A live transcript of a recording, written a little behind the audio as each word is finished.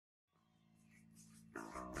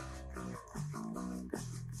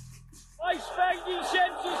I expect you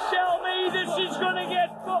to tell me this is gonna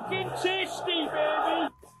get fucking tasty, baby.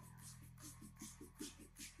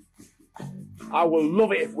 I will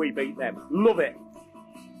love it if we beat them. Love it.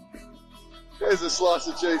 Here's a slice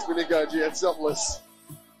of cheese for Nico Giantsopoulos.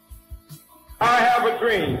 I have a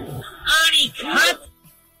dream. Arnie, cut!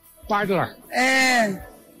 Badler.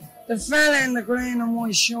 The fella in the green and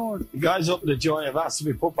white short. The guys up in the joint have asked to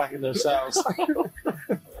be put back in their cells.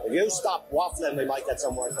 If you stop waffling, we might get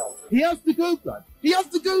some work done. He has to go, blood. He has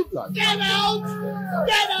to go, blood. Get out!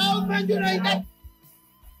 Get out, Man United!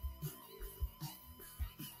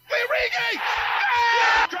 Origi!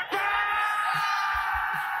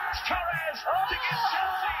 Torres to give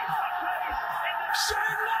Chelsea a place in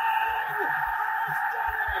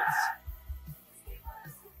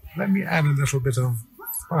the Let me add a little bit of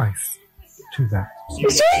spice to that. You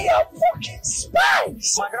say your fucking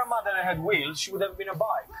spice! My grandmother had wheels, she would have been a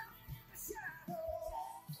bike.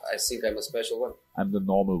 I think I'm a special one. I'm the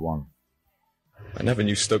normal one. I never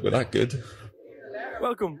knew Stoke were that good.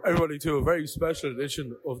 Welcome, everybody, to a very special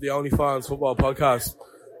edition of the Only Fans Football Podcast.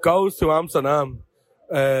 Goes to Amsterdam.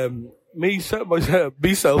 Myself,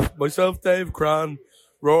 Dave, Cran,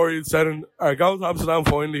 Rory, and Senan are going to Amsterdam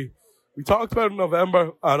finally. We talked about it in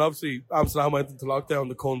November, and obviously Amsterdam went into lockdown,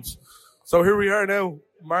 the cunts. So here we are now,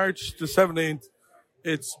 March the 17th.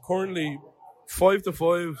 It's currently 5 to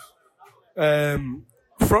 5.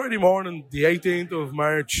 Friday morning, the 18th of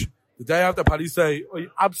March, the day after Paddy's Day. I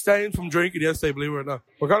abstained from drinking yesterday, believe it or not.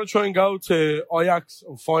 We're going to try and go to Ajax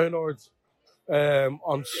and Feyenoord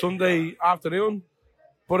on Sunday afternoon.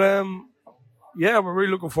 But yeah, we're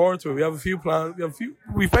really looking forward to it. We have a few plans.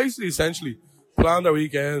 We basically essentially planned our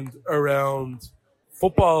weekend around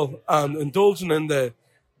football and indulging in the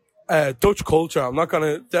Dutch culture. I'm not going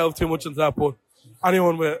to delve too much into that, but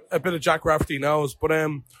anyone with a bit of Jack Rafferty knows. But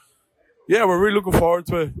yeah, we're really looking forward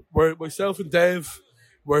to it. Myself and Dave,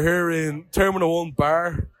 we're here in Terminal 1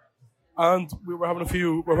 bar, and we're having a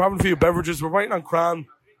few beverages. We're waiting on Cran.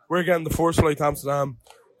 We're getting the first flight to Amsterdam,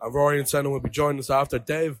 and Rory and Senna will be joining us after.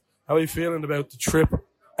 Dave, how are you feeling about the trip?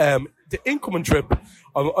 The incoming trip.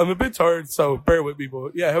 I'm a bit tired, so bear with me.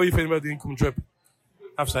 But yeah, how are you feeling about the incoming trip?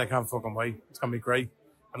 I have to say I can't fucking wait. It's going to be great.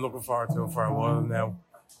 I'm looking forward to it for a while now.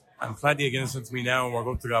 I'm plenty against it to me now, and we're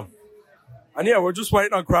good to go. And yeah, we're just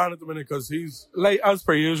waiting on Cran at the minute because he's late as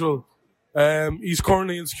per usual. He's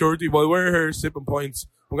currently in security while we're here sipping points.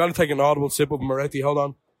 I'm going to take an audible sip of Moretti. Hold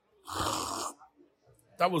on.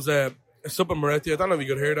 That was a sip of Moretti. I don't know if you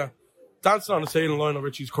could hear that. Dancing on the sailing line of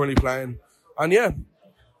which he's currently playing. And yeah,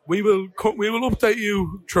 we will update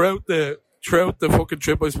you throughout the fucking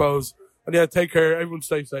trip, I suppose. And yeah, take care. Everyone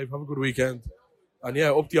stay safe. Have a good weekend. And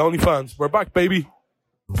yeah, up the OnlyFans. We're back, baby.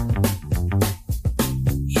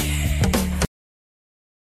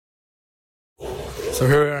 So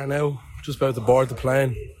here we are now, just about to board the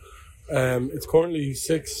plane. It's currently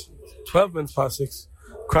 12 minutes past 6.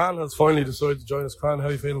 Cran has finally decided to join us. Cran, how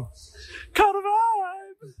are you feeling? Kind of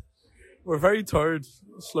vibe! We're very tired,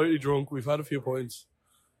 slightly drunk. We've had a few points.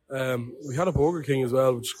 We had a Burger King as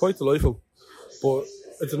well, which is quite delightful. But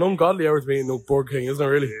it's an ungodly hour to be in a Burger King, isn't it,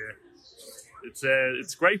 really? Yeah.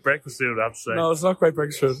 It's great breakfast food, I have to say. No, it's not great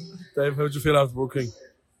breakfast food. Dave, how did you feel after Burger King?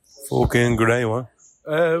 Fucking great, man.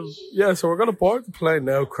 Yeah, so we're going to board the plane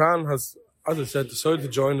now. Cran has, as I said, decided to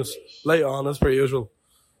join us late on, as per usual.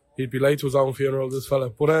 He'd be late to his own funeral, this fella.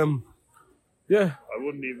 But, yeah. I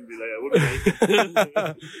wouldn't even be late. I wouldn't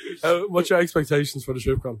be. What's your expectations for the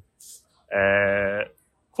trip, Cran?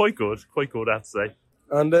 Quite good, I have to say.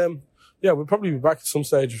 And, yeah, we'll probably be back at some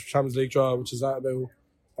stage of Champions League draw, which is at about,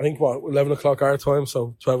 I think, 11 o'clock our time,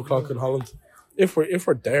 so 12 o'clock in Holland. If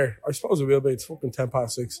we're there, I suppose we will be. It's fucking 10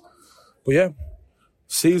 past 6. But, yeah.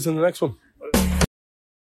 See you in the next one.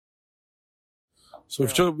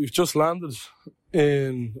 So we've just landed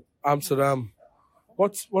in Amsterdam.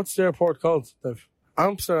 What's the airport called, Dave?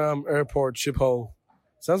 Amsterdam Airport Schiphol.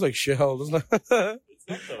 Sounds like shithole, doesn't it?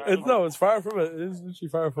 It's far from it. It is literally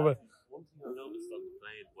far from it. One thing I noticed on the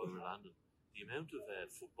plane while we were landing, the amount of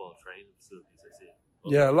football training facilities I see.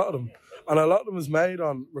 Yeah, a lot of them. And a lot of them is made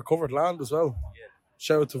on recovered land as well. Yeah.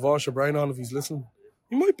 Shout out to Varsha Brain on if he's listening.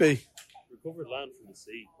 He might be. Recovered land from the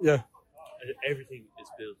sea. Yeah. Everything is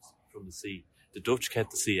built from the sea. The Dutch kept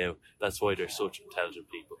the sea out. That's why they're such intelligent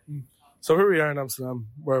people. So here we are in Amsterdam.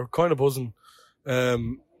 We're kind of buzzing.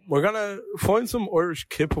 We're going to find some Irish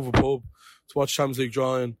kip of a pub to watch Champions League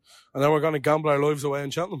drawing. And then we're going to gamble our lives away in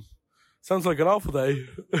Cheltenham. Sounds like an awful day.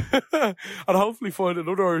 And hopefully find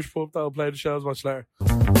another Irish pub that'll play the Shells match later.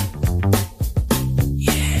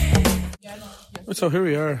 Right, so here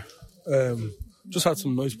we are. Just had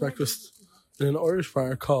some nice breakfast in an Irish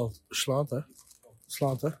bar called Slánta.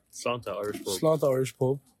 Slanta Irish pub. Slanta Irish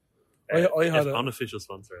pub. I had an unofficial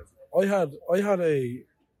sponsor. I had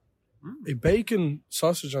a bacon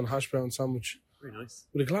sausage and hash brown sandwich. Very nice.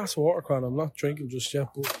 With a glass of water, Cran. I'm not drinking just yet,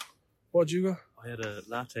 but what you got? I had a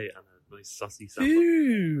latte and a nice saucy sandwich.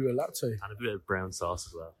 Ew, a latte. And a bit of brown sauce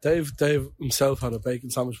as well. Dave himself had a bacon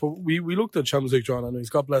sandwich, but we looked at Champions League draw and he's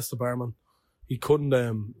God bless the barman. He couldn't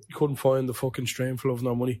find the fucking stream for loving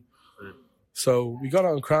our money. Yeah. So we got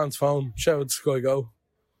it on Cran's phone. Shout out to Sky Go.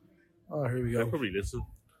 Oh, here we go. They'll probably listen.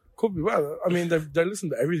 Could be. Well, I mean, they listen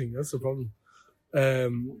to everything. That's the problem.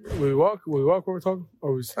 We walk where we're talking?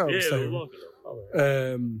 Or we stand? Yeah, we'll walk.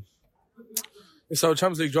 So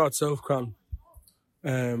Champions League draw itself, Cran.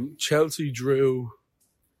 Chelsea drew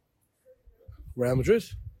Real Madrid.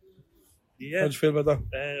 Yeah. How do you feel about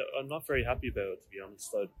that? I'm not very happy about it, to be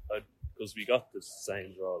honest. Because we got the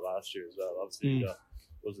same draw last year as well. Obviously, we got,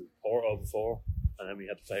 was it Porto before, and then we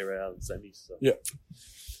had to play Real in semis. So. Yeah.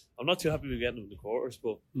 I'm not too happy with getting them in the quarters,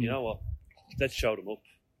 but you know what? Let's shout them up.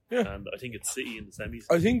 Yeah. And I think it's City in the semis.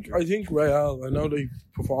 I think Real, I know they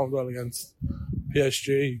performed well against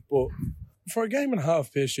PSG, but for a game and a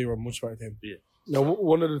half, PSG were a much better team. Yeah. Now,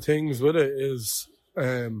 one of the things with it is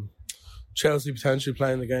Chelsea potentially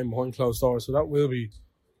playing the game behind closed doors, so that will be,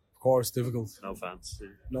 of course, difficult. No fans. Yeah.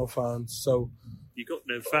 No fans. So you got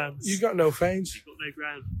no fans. You got no fans. You got no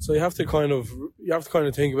ground. So you have to kind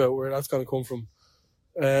of think about where that's going to come from.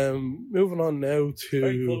 Moving on now to.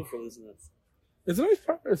 Very colourful, isn't it? It's a nice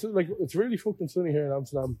part. It's really fucking sunny here in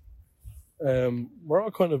Amsterdam. We're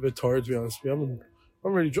all kind of a bit tired, to be honest. We haven't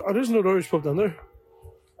really. Oh, there's another Irish pub down there.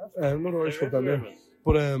 Another Irish pub down there.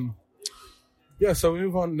 But yeah. So we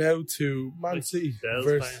move on now to Man City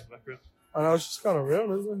versus. And I was just kind of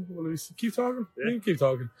around, isn't it? Will we keep talking? Yeah. We can keep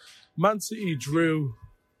talking. Man City drew.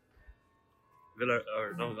 Not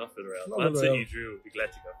Villarreal. Man City drew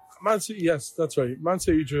Atletico. Man City, yes, that's right. Man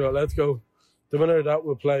City drew Atletico. The winner of that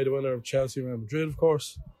will play the winner of Chelsea and Real Madrid, of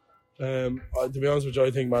course. To be honest with you,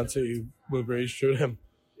 I think Man City will breeze through them.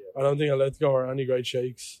 I don't think Atletico are any great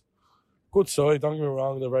shakes. Good side, don't get me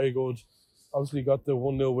wrong, they're very good. Obviously got the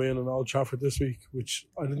 1-0 win on Old Trafford this week, which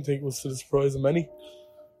I didn't think was to the surprise of many.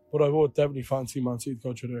 But I would definitely fancy Man City to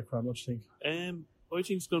go through their crown. What do you think? I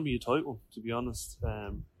think it's going to be a tight one, to be honest.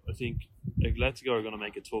 I think Atletico are going to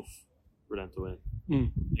make it tough for them to win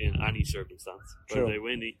in any circumstance. Whether they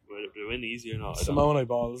win easy or not. Simone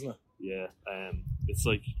ball, isn't it? Yeah. It's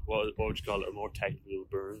like, what would you call it? A more technical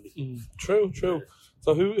Burnley. True. Yeah.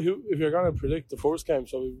 So who if you're going to predict the first game,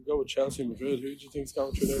 so we go with Chelsea and Madrid, who do you think's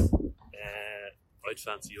going through there? I'd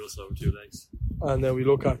fancy us over 2 legs. And then we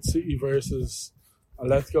look at City versus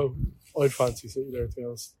Atletico. I'd fancy City there, to be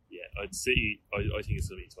honest. Yeah, City. I think it's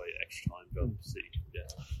going to be tight extra time going to City.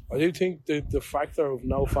 Yeah. I do think the factor of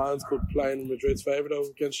no fans could play in Madrid's favour though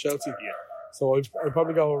against Chelsea. Yeah. So I'd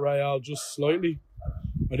probably go with Real just slightly.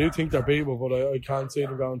 I do think they're beatable, but I can't see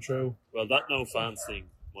them going through. Well, that no fans thing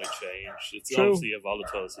might change. It's obviously a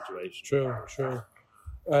volatile situation. True.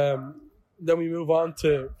 Then we move on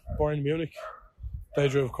to Bayern Munich. They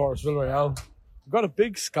drew, of course, Villarreal. We've got a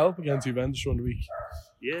big scalp against Juventus during the week.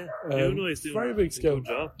 Yeah, Nuno is doing very big scalp.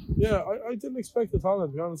 Good job. Yeah, I didn't expect it on it,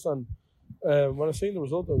 to be honest. And when I seen the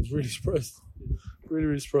result, I was really surprised.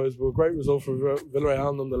 Really surprised. But a great result for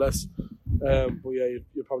Villarreal nonetheless. But yeah,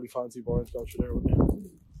 you'd probably fancy Bayern to go through there, wouldn't you?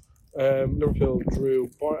 Liverpool drew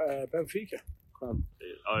Benfica.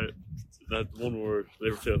 That one word,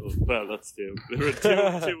 Liverpool. Well, that's two. There were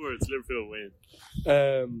two words. Liverpool win.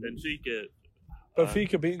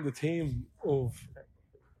 Benfica beating the team of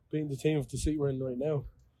the seat we're in right now.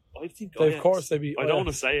 I think of course they beat. I don't want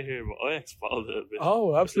to say it here, but Ajax bottled it a bit.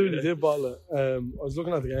 Oh, absolutely did bottle it. I was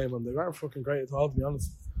looking at the game and they weren't fucking great at all, to be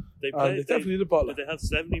honest. They definitely did bottle it. They had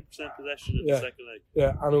 70% possession in the second leg.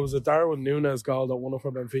 Yeah, and it was a Darwin Núñez goal that won it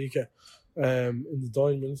for Benfica in the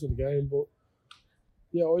dying minutes of the game. But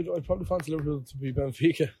yeah, I'd probably fancy Liverpool to be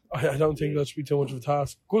Benfica. I don't think that should be too much of a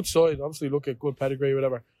task. Good side, obviously look at good pedigree,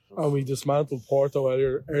 whatever. And we dismantled Porto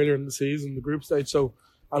earlier in the season, the group stage. So,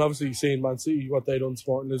 and obviously seeing Man City, what they done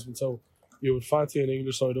Sporting Lisbon. So you would fancy an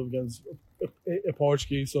English side up against a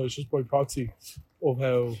Portuguese side just by proxy of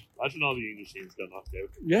how. Imagine all the English teams got knocked out.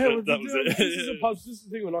 Yeah, this is the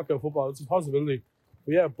thing with knockout football. It's a possibility.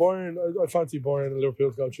 But yeah, Bayern, I fancy Bayern and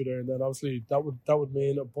Liverpool to go through there, and then obviously that would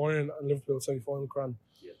mean a Bayern and Liverpool semi-final crown.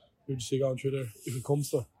 Yeah. Who do you see going through there if it comes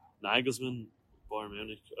to Nagelsmann, Bayern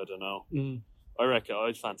Munich? I don't know. I reckon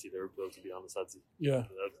I'd fancy Liverpool, to be honest. Yeah.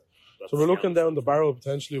 So we're looking down the barrel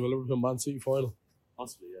potentially with Liverpool Man City final.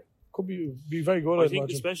 Possibly, yeah. Could be very good. I think,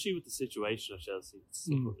 especially with the situation of Chelsea,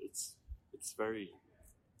 it's very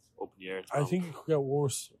up in the air. I think it could get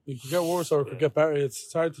worse. It could get worse or it could get better.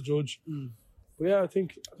 It's hard to judge. But yeah, I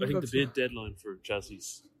think the bid deadline for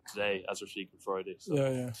Chelsea's today, as we're speaking, Friday. So.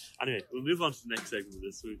 Yeah. Anyway, we'll move on to the next segment of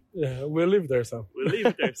this week. Yeah, we'll leave it there, Sam.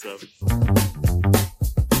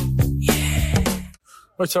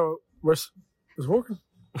 Right, so it's working.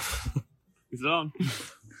 Is it on?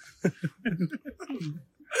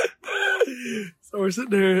 So we're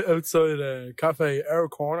sitting here outside Cafe Air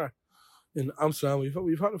Corner in Amsterdam.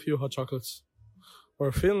 We've had a few hot chocolates.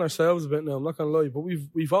 We're feeling ourselves a bit now, I'm not gonna lie, but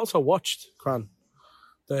we've also watched, Cran.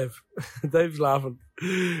 Dave's laughing.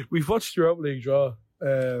 We've watched the Europa League draw.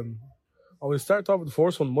 And we'll start off with the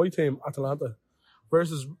first one. My team, Atalanta,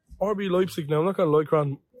 versus RB Leipzig. Now, I'm not gonna lie,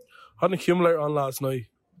 Cran, had an accumulator on last night,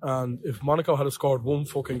 and if Monaco had scored one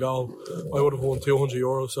fucking goal, I would have won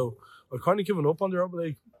 €200. So I've kind of given up on the Europa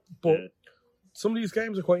League. But some of these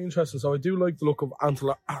games are quite interesting, so I do like the look of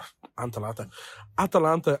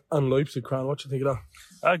Atalanta and Leipzig. Cran, what do you think of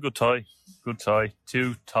that? Good tie.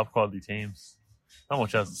 Two top quality teams. Not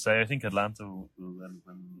much else to say. I think Atlanta will win.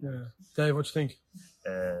 Yeah. Dave, what do you think?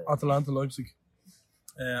 Atalanta, Leipzig.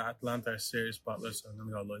 Atlanta are serious spotless. I'm going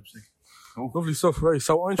to go Leipzig. Lovely stuff, right?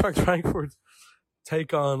 So Eintracht Frankfurt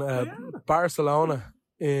take on Barcelona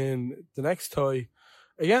in the next tie.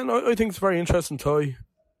 Again, I think it's a very interesting tie.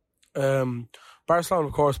 Barcelona,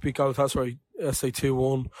 of course, beat Galatasaray SA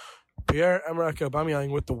 2-1. Pierre-Emerick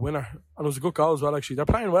Aubameyang with the winner. And it was a good goal as well, actually. They're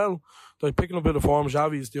playing well. They're picking up a bit of form.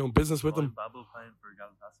 Xavi is doing business with them. Ryan Babel playing for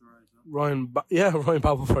Galatasaray as well. Ryan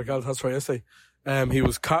Babel for Galatasaray SA. He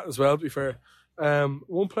was cut as well, to be fair.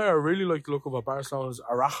 One player I really like the look of at Barcelona is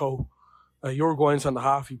Araujo. Uruguayan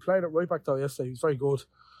centre-half. He played at right back though yesterday. He was very good.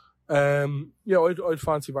 I'd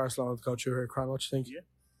fancy Barcelona to go through here. Cran, what do you think? Yeah.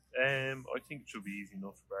 I think it should be easy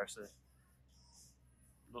enough for Barca.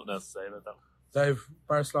 Nothing else to say about that. Dave,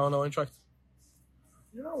 Barcelona, Eintracht.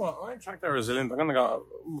 You know what? Eintracht are resilient. I'm going to go...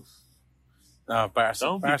 No, Barca.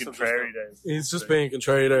 Don't be contrary, Dave. He's just being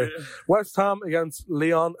contrary there. West Ham against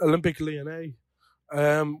Olympique Lyonnais.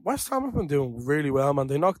 West Ham have been doing really well, man.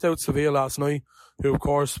 They knocked out Sevilla last night, who, of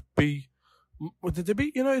course, beat... Did they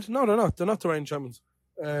beat United? No, they're not. They're not the reigning champions.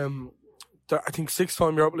 They're, I think,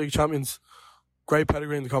 6-time Europa League champions. Great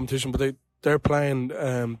pedigree in the competition, but they're playing...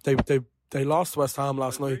 They lost to West Ham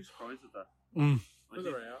last night. I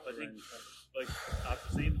think, like, after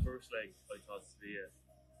seeing the first leg, I thought Sevilla.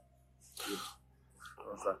 What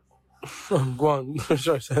was that? Go on.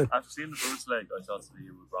 Sure, after seeing the first leg, I thought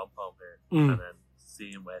Sevilla would romp home here, and then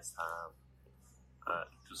seeing West Ham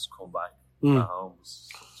just come back at home was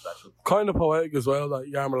special. Kind of poetic as well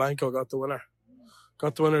that Yarmolenko got the winner.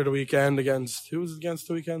 Got the winner of the weekend against... Who was it against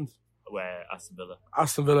the weekend? Aston Villa.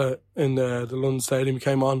 Aston Villa in the London Stadium. He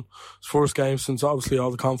came on his first game since obviously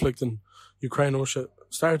all the conflict in Ukraine and Russia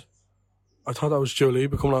started. I thought that was Jolie,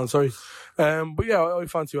 but coming on, sorry. But yeah, I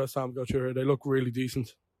fancy West Ham to go through here. They look really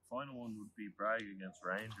decent. Final one would be Braga against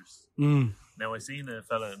Rangers. Now, I seen a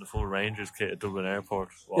fella in the full Rangers kit at Dublin Airport.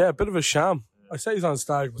 Yeah, a bit of a sham. I say he's on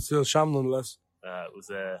stag, but still sham nonetheless. It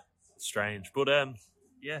was strange. But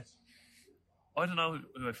yeah, I don't know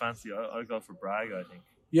who I fancy. I'll go for Braga, I think.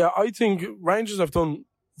 Yeah, I think Rangers have done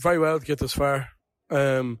very well to get this far.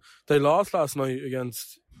 They lost last night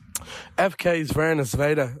against FK's Verna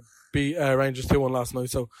Zveda, beat Rangers 2-1 last night.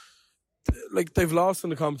 So, like, they've lost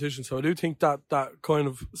in the competition. So I do think that kind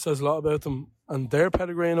of says a lot about them and their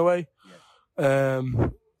pedigree in a way. I'd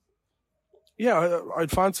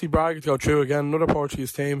fancy Braga to go through again. Another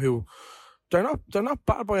Portuguese team who they're not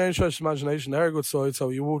bad by any stretch of imagination. They're a good side, so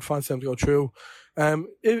you would fancy them to go through.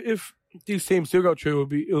 If these teams do go through,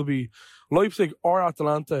 it'll be Leipzig or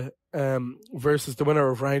Atalanta versus the winner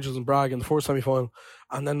of Rangers and Braga in the first semi-final,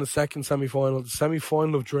 and then the second semi-final, the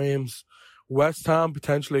semi-final of dreams, West Ham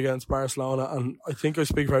potentially against Barcelona. And I think I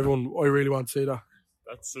speak for everyone, I really want to see that.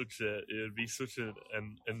 That's it'd be such an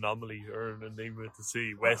anomaly or an enigma to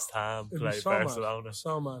see West Ham play so Barcelona. Mad.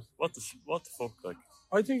 So mad. What the fuck, like?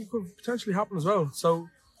 I think it could potentially happen as well. So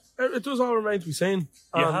it does all remain to be seen.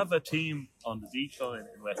 You have a team on the decline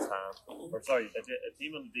in West Ham, or sorry, a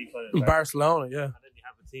team on the decline in Barcelona, yeah. And then you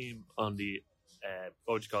have a team on the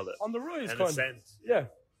what would you call it? On the rise, kind of. Yeah.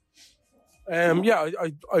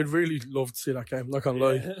 I'd really love to see that game. Not gonna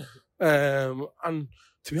lie. And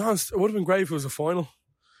to be honest, it would have been great if it was a final.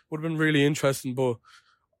 Would have been really interesting. But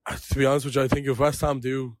to be honest with you, I think if West Ham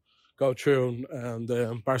do go through and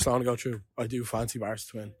Barcelona go through, I do fancy Barca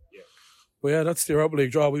to win. Yeah. But yeah, that's the Europa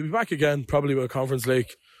League draw. We'll be back again probably with a Conference League.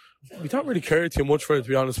 We don't really care too much for it, to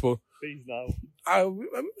be honest. But please now.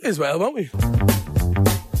 As well, won't we?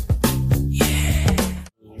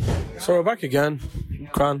 So we're back again.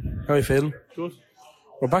 Cran, how are you feeling? Good.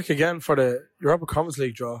 We're back again for the Europa Conference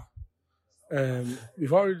League draw.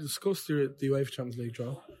 We've already discussed the UEFA Champions League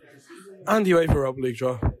draw. And the UEFA Europa League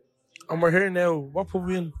draw. And we're here now. What pub are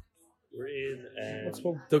we in? We're in What's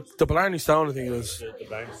the pub? The Blarney Stone, I think it is. the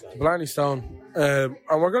Blarney Stone. Blarney Stone. And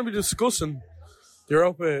we're going to be discussing the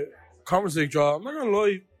Europa Conference League draw. I'm not going to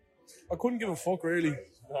lie, I couldn't give a fuck really.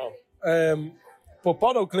 No. But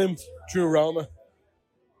Bodo Glimt drew Roma.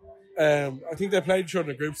 I think they played each other in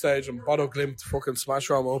the group stage and Bodo Glimt fucking smashed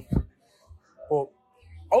Roma up. But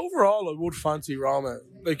overall, I would fancy Roma.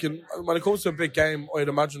 Like when it comes to a big game, I'd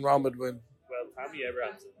imagine Roma would win. Well, Tammy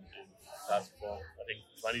Abraham's in task form. I think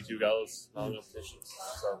 22 goals, no competitions.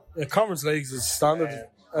 So, Yeah, Conference Leagues is standard.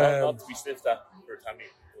 not to be sniffed at for Tammy.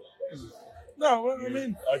 No, I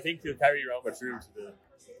mean, I think he'll carry Roma through to the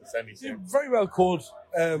semis. he very well could.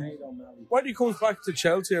 Whether he comes back to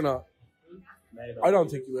Chelsea or not, I don't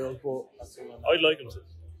think he will. But I'd like him to.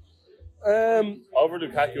 Over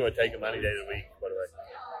Lukaku, I'd take him any day of the week, by the way.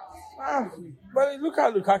 Well, look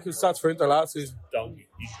at Lukaku's stats for Inter last season. Donkey.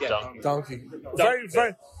 He's donkey.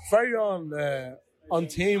 Very on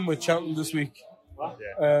team with Cheltenham this week.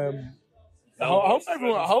 Yeah. I hope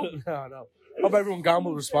everyone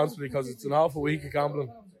gambled responsibly because it's an awful week of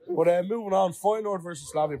gambling. But moving on, Feyenoord versus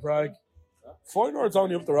Slavia Prague. Feyenoord's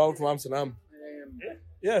only up the road from Amsterdam.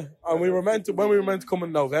 Yeah, and when we were meant to come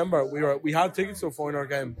in November, we had tickets to a Feyenoord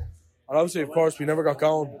game, and obviously, of course, we never got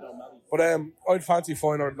going. But I'd fancy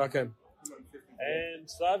Feyenoord in that game.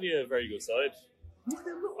 Slavia, a very good side.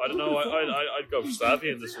 I don't know. I'd go for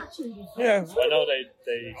Slavia in this one. Yeah, I know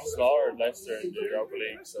they slaughtered Leicester in the Europa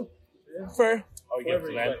League, so fair. I give it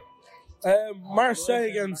to them. Marseille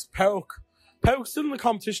against PAOK. PAOK's still in the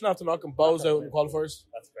competition after knocking Bows out in the qualifiers.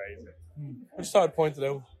 That's crazy. I just thought I'd point it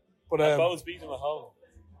out. But Bows beat them at home.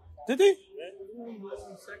 Did they? Yeah.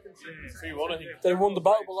 3-1, I think. They won the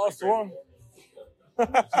battle but lost the one.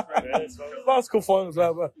 That's a good final as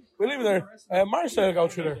well, but we'll leave it there. Marseille will go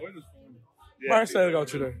through there. Marseille will go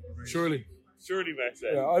through there, surely. Surely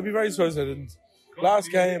Marseille. Yeah, I'd be very surprised if they didn't.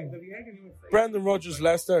 Last game, Brendan Rodgers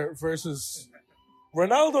Leicester versus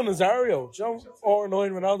Ronaldo Nazario. Do you know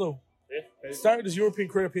R9 Ronaldo? Yeah. Started his European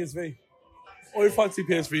career at PSV. I fancy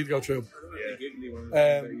PSV to go through.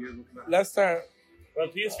 Yeah. Leicester. Well,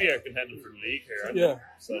 PSV are contending for the league here, aren't Yeah. they?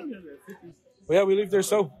 So. Well, yeah, we leave there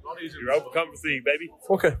so. Europa Conference League, baby.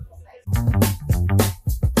 Okay.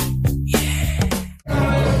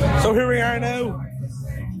 So here we are now.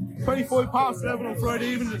 25 past 11 on Friday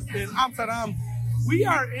evening in Amsterdam. We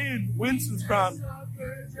are in Winston's Crown.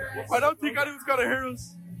 I don't think anyone's going to hear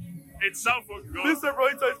us. It's so fucking good. Mr.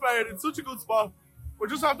 Brightside's playing. It's such a good spot. We're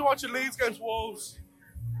just after watching Leeds against Wolves.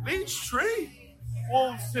 Leeds 3,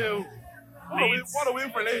 Wolves 2. What a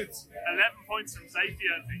win for Leeds. 11 points from safety,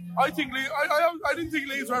 I think. I didn't think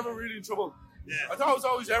Leeds were ever really in trouble. Yeah. I thought it was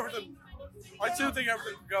always Everton. I still think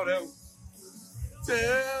Everton could go down.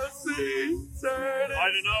 Chelsea,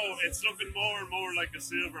 I don't know. It's looking more and more like a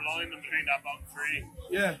silver lining between that bottom three.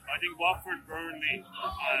 Yeah. I think Watford, Burnley,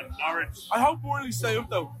 and Norwich. I hope Burnley stay up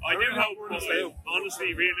though. I do hope Burnley stay up.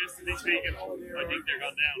 Honestly, realistically speaking, I think they're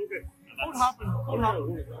gone down. What happened? I don't know.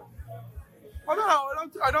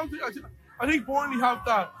 I think Burnley have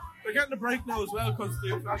that. They're getting a break now as well because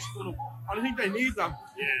they've actually done up. And I think they need them.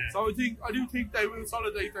 Yeah. So I do think they will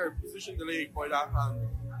consolidate their position in the league by that. And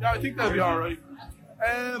yeah, I think they'll be alright.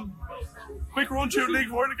 Quick run through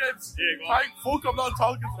League World games. Yeah, go on. Thank fuck I'm not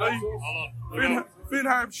talking today. Hold on. Finn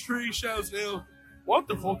Harps 3, Shells 0. What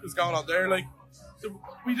the fuck is going on there? Like,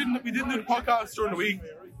 we didn't do the podcast during the week.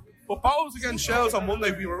 But Bowles against Shells on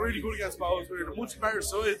Monday, we were really good against Bowles. We were a much better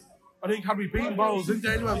side. I think had we beaten Bowles in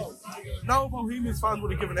Denmark, no Bohemians fans would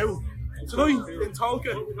have given out. Tonight in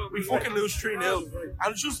Tolka, we fucking lose 3-0.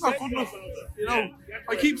 And it's just not good enough. You know,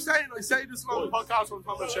 I say this on the podcast when I'm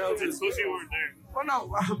talking about Shells. It's because you weren't there. Well,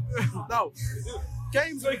 no.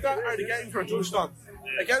 Games like that are the games we're judged on.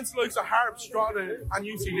 Against the likes of Harp, Strada, and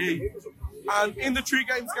UCD. And in the 3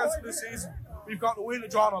 games against them this season, we've got a win, a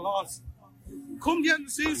draw, and a loss. Come the end of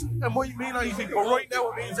the season, it might mean anything, but right now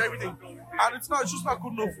it means everything. And it's just not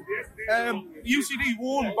good enough. UCD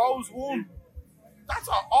won, Bowes won. That's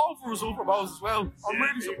an awful result for Bowes as well. I'm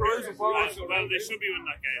really surprised with Bowes. Well, they should be winning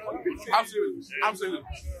that game. Absolutely.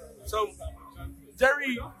 So,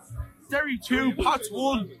 Derry 2, Pats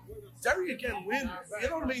 1. Derry again win. You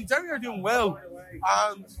know what I mean? Derry are doing well.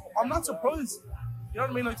 And I'm not surprised. You know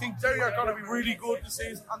what I mean? I think Derry are going to be really good this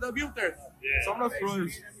season. And they'll be up there. Yeah. So I'm not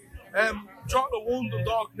surprised. Drogheda 1,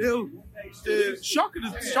 Dundalk 0. The shock of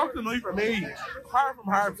the night for me. Far from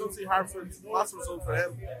Harps. Don't see Harps win. Massive result for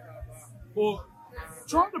them. But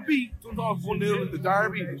Drogheda beat Dundalk 1-0 in the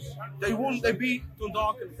derby. They beat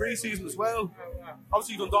Dundalk in the pre-season as well.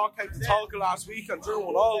 Obviously Dundalk came to Tolka last week and drew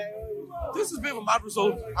 1-all. This is a bit of a mad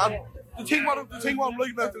result. And the thing what I'm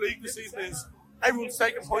liking about the league this season is everyone's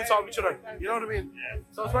taking points off each other. You know what I mean? Yeah.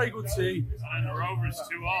 So it's very good to see. And the Rovers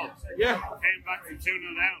 2-all. Yeah. Came back from 2-0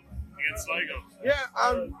 down against Sligo. Yeah,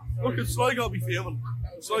 and look at Sligo be feeling.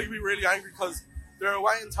 Sligo be really angry because they're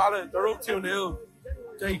away in Tala. They're up 2-0.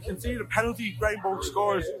 They conceded a penalty. Greenberg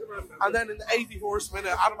scores, and then in the 81st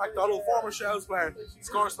minute, Adam McDonald, former Shells player,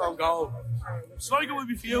 scores an own goal. Sligo will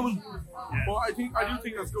be fuming, but I do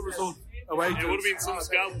think that's a good result. Away it would have been some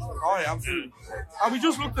scalp. Oh yeah, absolutely. And we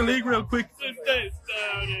just looked at the league real quick.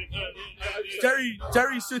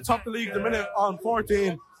 Derry sits top the league at the minute on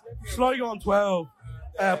 14. Sligo on 12.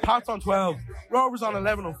 Pats on 12. Rovers on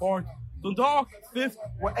 11 and 4th. Dundalk 5th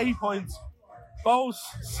with 8 points. Bows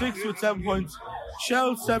 6th with 7 points.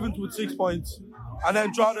 Shell 7th with 6 points. And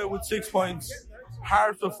then Drogheda with 6 points.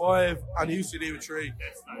 Hearts with 5 and UCD with 3.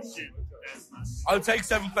 I'll take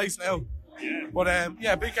 7th place now. Yeah. But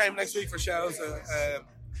big game next week for Shells.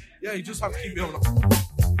 You just have to keep moving on.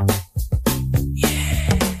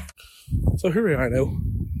 So here we are now.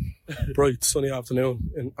 Bright sunny afternoon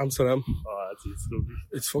in Amsterdam. Oh, it's lovely.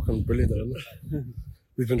 It's fucking brilliant, isn't it?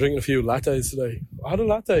 We've been drinking a few lattes today. I had a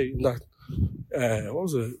latte in that what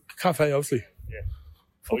was it? Cafe, obviously. Yeah.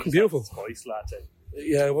 Fucking beautiful. Spice latte.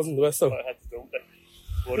 Yeah, it wasn't the best though. I had to dump it.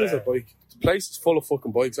 But, There's a bike. The place is full of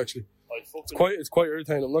fucking bikes actually. It's quite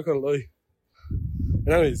irritating, I'm not gonna lie.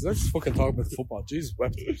 Anyways, let's fucking talk about the football. Jesus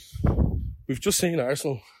wept. We've just seen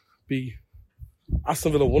Arsenal be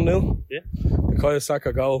Aston Villa 1-0. Yeah. The Kaya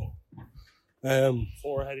Saka goal. 4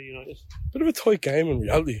 ahead of United. Bit of a tight game in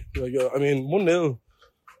reality. 1-0.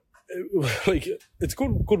 It's a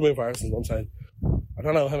good win for Arsenal, I'm saying. I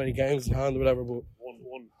don't know how many games in hand or whatever, but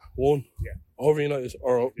 1. Yeah. Over United. I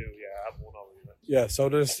have 1 over United. Yeah, so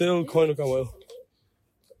they're still kind of going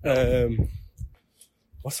well.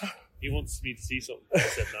 What's that? He wants me to see something. I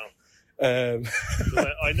said no.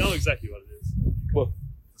 I know exactly what it is. What?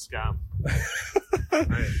 Scam.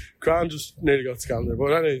 Cran just nearly got scammed there,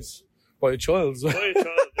 but anyways, by a child. By a child,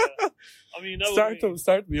 yeah. I mean, start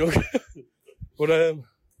to be okay. But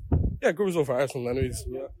good result for Arsenal anyways.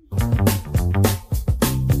 Yeah.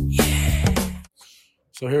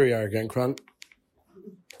 So here we are again, Cran.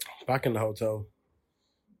 Back in the hotel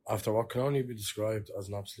after what can only be described as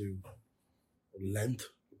an absolute length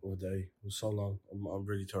of a day. It was so long. I'm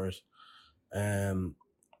really tired.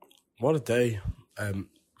 What a day. We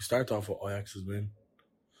start off with Ajax's win.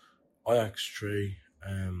 Ajax 3,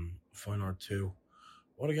 Feyenoord 2.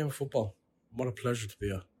 What a game of football. What a pleasure to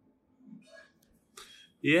be at.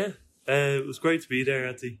 Yeah, it was great to be there,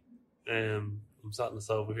 Auntie. I'm sat in the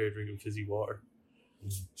sofa here drinking fizzy water.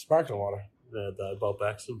 Sparkling water. That I bought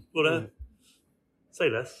back some. But say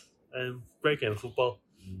less. Great game of football.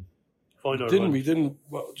 We didn't,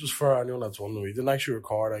 well, just for anyone that's wondering, we didn't actually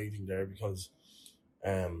record anything there because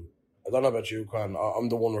I don't know about you, Cran. I'm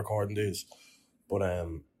the one recording this, but I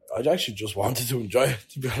actually just wanted to enjoy it,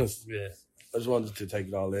 to be honest. Yeah. I just wanted to take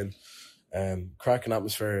it all in. Cracking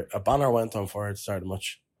atmosphere. A banner went on fire at the start of the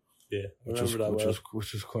match. Yeah, which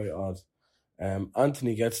is quite odd.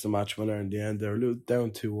 Anthony gets the match winner in the end. They were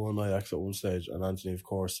down 2-1 Ajax at one stage, and Anthony, of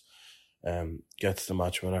course, gets the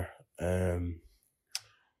match winner.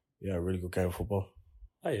 Really good game of football.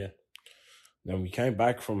 Oh, yeah. Then we came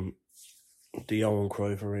back from the Johan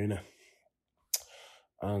Cruyff Arena.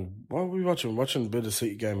 And what were we watching? Watching a bit of the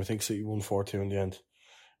City game. I think City won 4-2 in the end.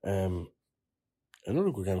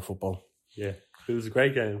 Another good game of football. Yeah, it was a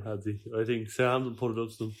great game, I think Southampton put it up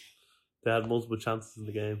to them. They had multiple chances in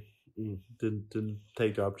the game. Didn't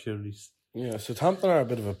take the opportunities. Yeah, Southampton are a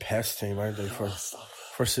bit of a pest team, aren't they, for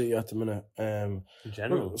City at the minute? In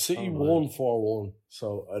general. City won 4-1,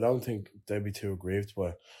 so I don't think they'd be too aggrieved by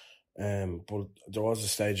it. But there was a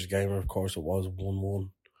stage of the game where, of course, it was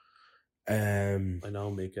 1-1. I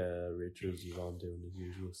know Mika Richards is on doing his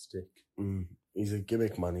usual stick. He's a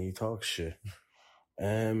gimmick man, he talks shit.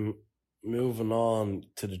 Moving on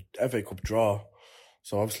to the FA Cup draw.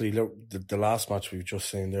 So obviously the last match we've just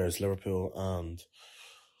seen there is Liverpool and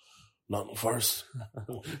Nottingham Forest.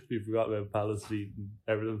 We forgot about Palace beating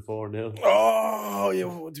Everton 4-0. Oh yeah,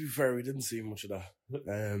 well, to be fair, we didn't see much of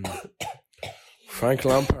that. Frank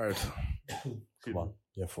Lampard. Come on,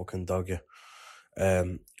 you fucking dog you.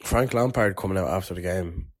 Frank Lampard coming out after the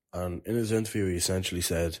game, and in his interview he essentially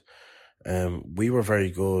said, we were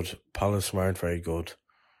very good, Palace weren't very good.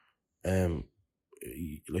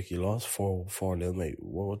 You lost 4-0, mate.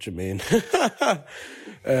 What do you mean?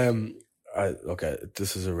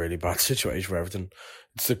 This is a really bad situation for Everton.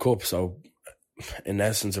 It's the cup, so in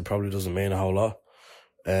essence it probably doesn't mean a whole lot.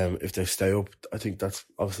 If they stay up, I think that's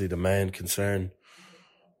obviously the main concern.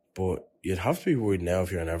 But you'd have to be worried now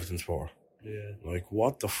if you're an Everton supporter. Yeah. Like,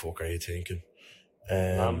 what the fuck are you thinking?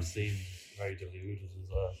 Lamb seemed very deluded as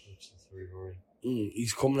well, which is very worrying.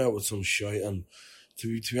 He's coming out with some shite, and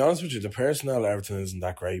to be honest with you, the personnel at Everton isn't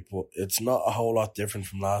that great, but it's not a whole lot different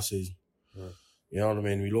from last season. Right. You know what I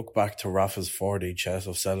mean? We look back to Rafa's 4D chess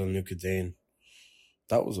of selling Luka Dean.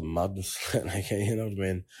 That was a madness. Like, you know what I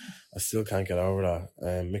mean? I still can't get over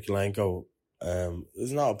that. Mikalenko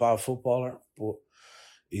is not a bad footballer, but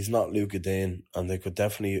he's not Luka Dean, and they could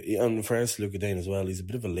definitely, and first Luka Dean as well, he's a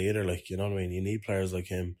bit of a leader, like, you know what I mean? You need players like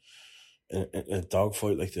him in a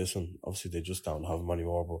dogfight like this, and obviously they just don't have him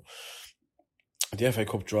anymore. But the FA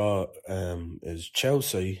Cup draw is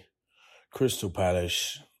Chelsea, Crystal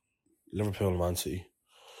Palace, Liverpool and Man City.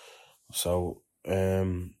 So,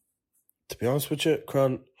 to be honest with you,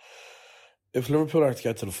 Cran, if Liverpool are to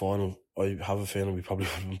get to the final, I have a feeling we probably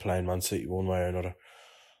would have been playing Man City one way or another.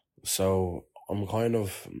 So I'm kind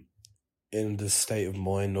of in this state of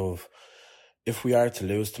mind of, if we are to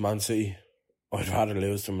lose to Man City, I'd rather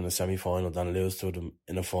lose them in a semi-final than lose to them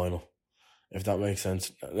in a final, if that makes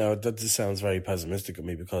sense. Now, that just sounds very pessimistic of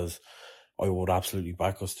me, because I would absolutely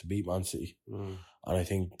back us to beat Man City. And I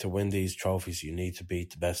think to win these trophies, you need to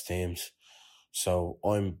beat the best teams. So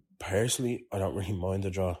I don't really mind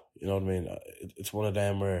the draw. You know what I mean? It's one of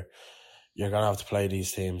them where you're going to have to play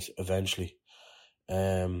these teams eventually.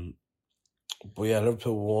 But yeah,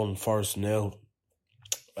 Liverpool won, Forest 0.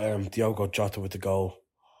 Diogo Jota with the goal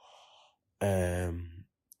to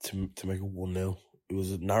make it 1-0. It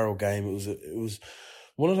was a narrow game. It was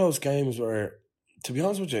one of those games where, to be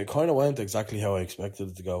honest with you, it kind of went exactly how I expected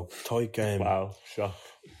it to go. Tight game. Wow, shock.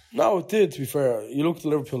 No, it did, to be fair. You look at the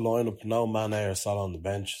Liverpool lineup, no Mane or Salah on the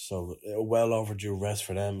bench, so a well overdue rest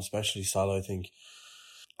for them, especially Salah, I think.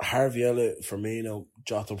 Harvey Elliott, Firmino,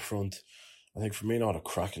 Jota up front. I think Firmino had a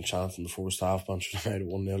cracking chance in the first half, man. Should have made it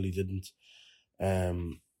 1-0, he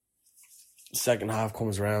didn't. Second half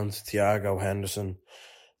comes around, Thiago, Henderson,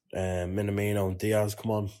 Minamino and Diaz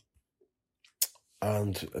come on,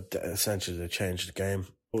 and essentially they changed the game.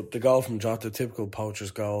 But the goal from Jota, typical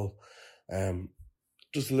poacher's goal,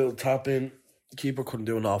 just a little tap in, keeper couldn't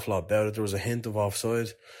do an awful lot about it. There was a hint of offside,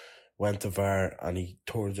 went to VAR, and he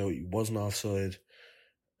turns out he wasn't offside.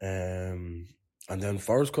 And then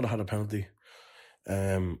Forrest could have had a penalty.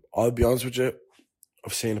 I'll be honest with you,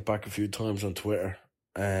 I've seen it back a few times on Twitter.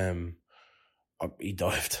 He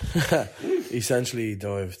dived. Essentially, he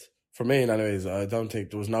dived. For me, anyways, I don't think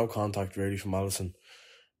there was no contact really from Alisson,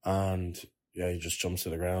 and yeah, he just jumps to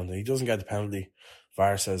the ground. He doesn't get the penalty.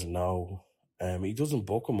 VAR says no. He doesn't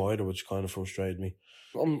book him either, which kind of frustrated me.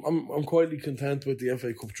 I'm quietly content with the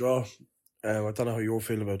FA Cup draw. I don't know how you're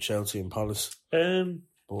feeling about Chelsea and Palace.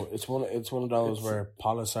 But it's one of those where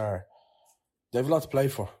Palace they've a lot to play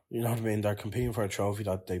for. You know what I mean? They're competing for a trophy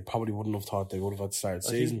that they probably wouldn't have thought they would have at the start of the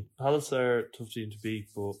season. Palace are a tough team to beat,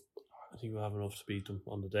 but I think we'll have enough to beat them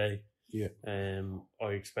on the day. Yeah.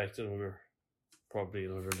 I expect probably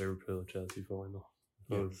another Liverpool Chelsea final.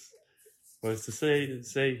 Because to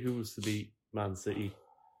say who was to beat Man City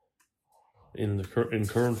in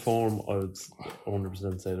current form, I would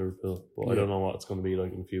 100% say Liverpool, but I don't know what it's going to be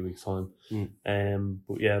like in a few weeks' time.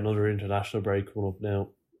 But yeah, another international break coming up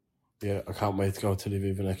now. Yeah, I can't wait to go to the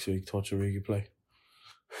Viva next week to watch Origi play.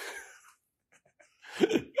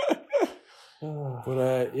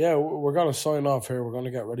 But yeah, we're going to sign off here. We're going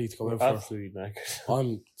to get ready to go out for. Absolutely knackered.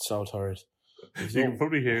 I'm so tired. You can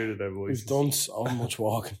probably hear it in our voices. We've done so much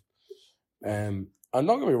walking. And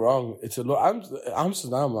don't get me wrong, it's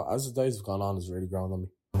Amsterdam, as the days have gone on, has really grown on me.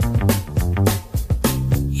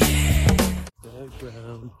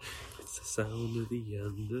 Underground, it's the sound of the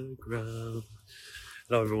underground.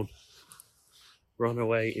 Hello everyone. We're on our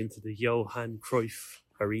way into the Johan Cruyff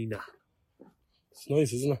Arena. It's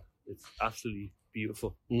nice, isn't it? It's absolutely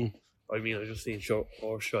beautiful. I mean, I've just seen short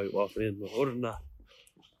horse shite walking in, but other than that,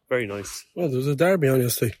 very nice. Well, there was a derby on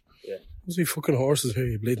yesterday. Yeah. There's these fucking horses here,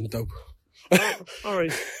 you bleeding dope.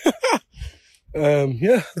 Alright.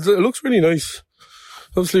 Yeah, it looks really nice.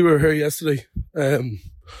 Obviously, we were here yesterday, and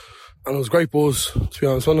it was great buzz, to be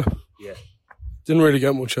honest, wasn't it? Yeah. Didn't really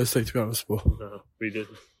get much yesterday, to be honest, but no, we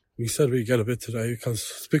didn't. We said we'd get a bit today because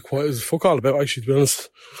it's a bit quiet. It was fuck all about, actually, to be honest.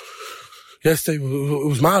 Yesterday, it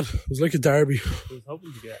was mad. It was like a derby. I was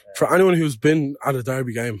hoping to get... For anyone who's been at a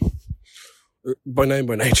derby game, by name,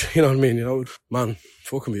 by nature, you know what I mean? You know, man,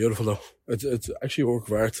 fucking beautiful though. It's actually a work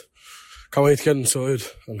of art. Can't wait to get inside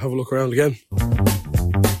and have a look around again.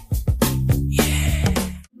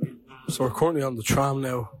 Yeah. So we're currently on the tram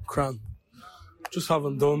now, Cran. Just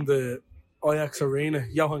having done the Ajax Arena,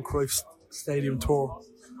 Johan Cruyff Stadium tour.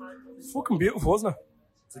 Fucking beautiful, wasn't it?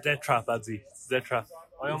 It's a death trap, Adsy. It's a death trap.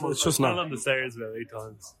 I almost fell on the stairs about 8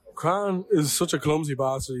 times. Cran is such a clumsy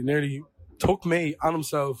bastard. He nearly took me and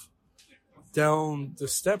himself down the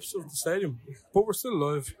steps of the stadium. But we're still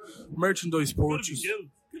alive. Merchandise purchase.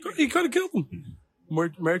 He could have killed him.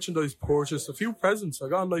 Merchandise purchase. A few presents. I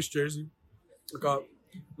got a nice jersey. I got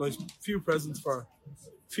a nice few presents for a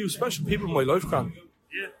few special people in my life, Cran.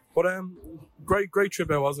 Yeah. But great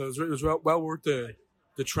trip out, wasn't it? It was well worth the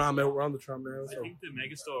tram out. We're on the tram now. So. I think the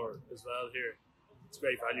Megastore as well here. It's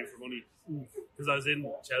great value for money. Because I was in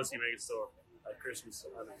Chelsea Megastore at Christmas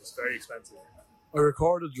and it was very expensive. I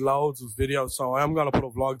recorded loads of videos, so I am going to put a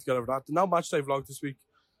vlog together for that. No match day vlog this week.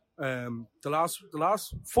 The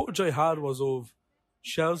last footage I had was of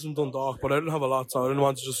Shells and Dundalk, but I didn't have a lot, so I didn't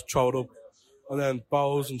want to just throw it up. And then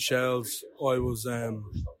Bows and Shells, I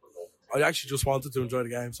actually just wanted to enjoy the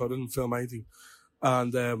game, so I didn't film anything.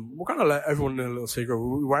 And we're going to let everyone in a little secret.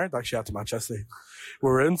 We weren't actually at the match yesterday. We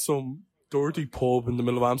were in some dirty pub in the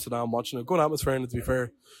middle of Amsterdam watching a good atmosphere, and to be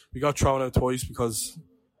fair, we got thrown out twice because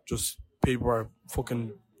just people were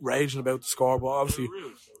fucking raging about the score, but obviously,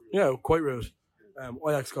 yeah, quite rude.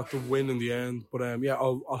 Ajax got the win in the end, but yeah,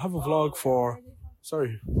 I'll have a vlog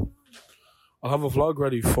I'll have a vlog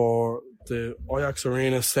ready for the Ajax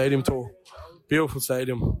Arena stadium tour. Beautiful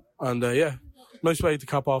stadium, and yeah, nice way to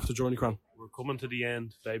cap off the journey, Cran. We're coming to the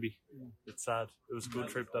end, baby. It's sad. It was a good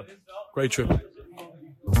trip, though. Great trip.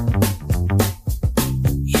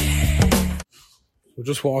 We're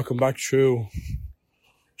just walking back through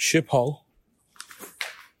Schiphol.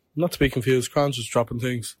 Not to be confused, Cran's just dropping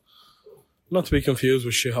things. Not to be confused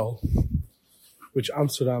with Schiphol, which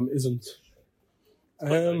Amsterdam isn't.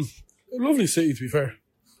 Nice. A lovely city, to be fair.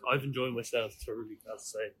 I've enjoyed myself thoroughly, I have to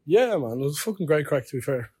say. Yeah, man, it was a fucking great crack, to be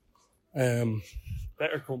fair.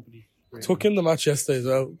 Better company. Really. Took in the match yesterday as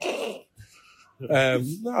well.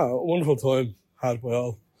 Wonderful time had by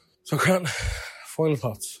all. So, Cran, final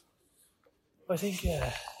thoughts. I think,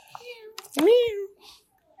 I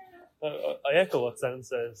echo what Sam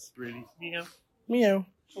says, really. Meow.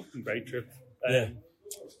 Fucking great trip. Yeah.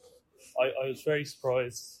 I was very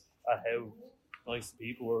surprised at how nice the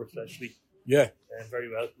people were, especially. Yeah. And very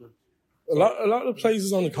welcoming. A lot of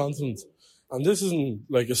places on the continent, and this isn't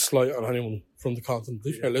like a slight on anyone from the continent.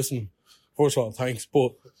 If you're listening, first of all, thanks.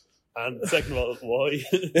 But and second of all, why?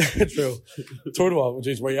 True. Third of all,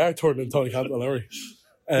 geez, we are third in Tony Campbell, aren't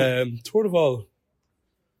we? Third of all,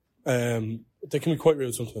 they can be quite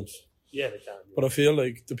rude sometimes. Yeah, they can. Yeah. But I feel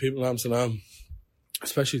like the people in Amsterdam,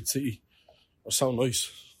 especially the city, are so nice.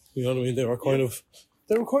 You know what I mean? They were kind of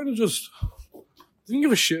just didn't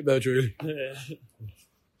give a shit about you, really. Yeah.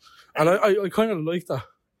 And I kind of like that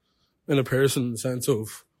in a person, in the sense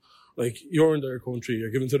of, like, you're in their country, you're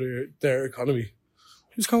given to their economy.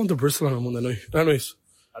 Who's going to Bristol on a Monday night? Anyways.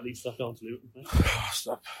 At least not going to Luton. Oh,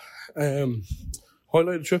 stop.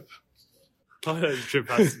 Highlight of the trip? Highlight of the trip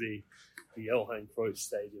has to be the Johan Cruyff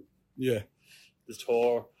Stadium. Yeah. The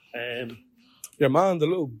tour. Yeah, man, the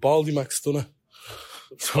little Baldy Mac Stunner.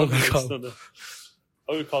 That's what I call him.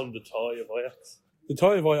 I would call him the Toy of Ajax. The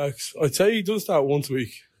Toy of Ajax. I'd say he does that once a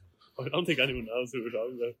week. I don't think anyone knows who we're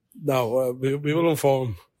talking about. No, we will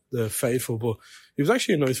inform the faithful, but he was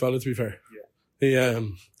actually a nice fella, to be fair. Yeah.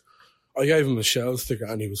 I gave him a shell sticker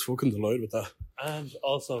and he was fucking delighted with that. And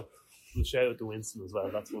also, we'll shout out to Winston as well.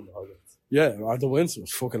 That's one of the highlights. Yeah, the Winston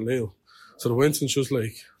was fucking Leo. So the Winston's just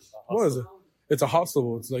like, what is it? It's a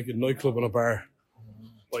hostel, but it's like a nightclub and a bar.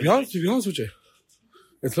 To be honest with you,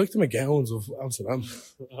 it's like the McGowans of Amsterdam.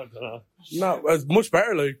 I don't know. No, it's much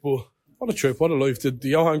better, like, but what a trip, what a life. The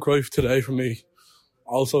Johan Cruyff today for me,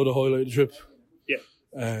 also the highlight of the trip. Yeah.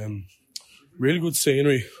 Really good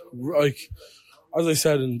scenery. Like, as I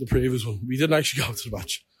said in the previous one, we didn't actually go to the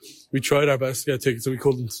match. We tried our best to get tickets and we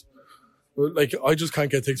couldn't. Like, I just can't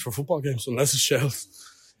get tickets for football games unless it's Shells.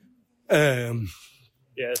 And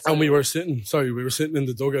we were sitting in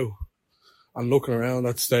the dugout and looking around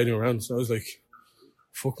at the stadium around. So I was like,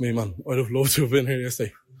 fuck me, man. I'd have loved to have been here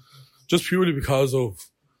yesterday. Just purely because of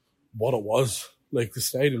what it was. Like, the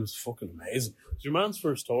stadium's fucking amazing. It's your man's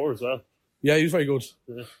first tour as well. Yeah, he was very good.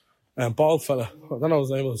 Yeah. Bald fella. I don't know what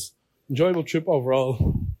his name was. Enjoyable trip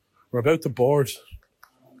overall. We're about to board.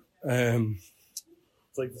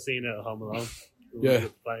 It's like the scene out of Home Alone. Yeah.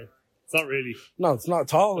 It's not really. No, it's not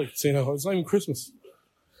at all like the scene out. It's not even Christmas.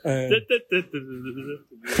 We're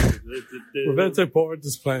about to board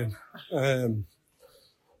this plane. And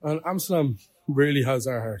Amsterdam really has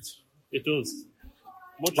our heart. It does.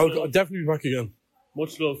 I'll definitely be back again.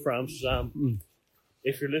 Much love for Amsterdam.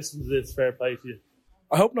 If you're listening to this, fair play to you.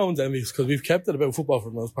 I hope no one's envious because we've kept it about football for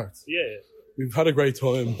the most part. Yeah. We've had a great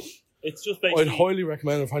time. It's just basically. I'd highly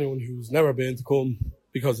recommend it for anyone who's never been to come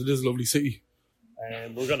because it is a lovely city.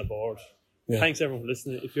 And we're going to board. Yeah. Thanks everyone for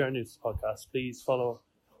listening. If you're new to the podcast, please follow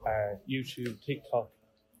our YouTube, TikTok,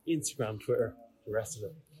 Instagram, Twitter, the rest of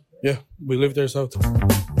it. Yeah, we live there south.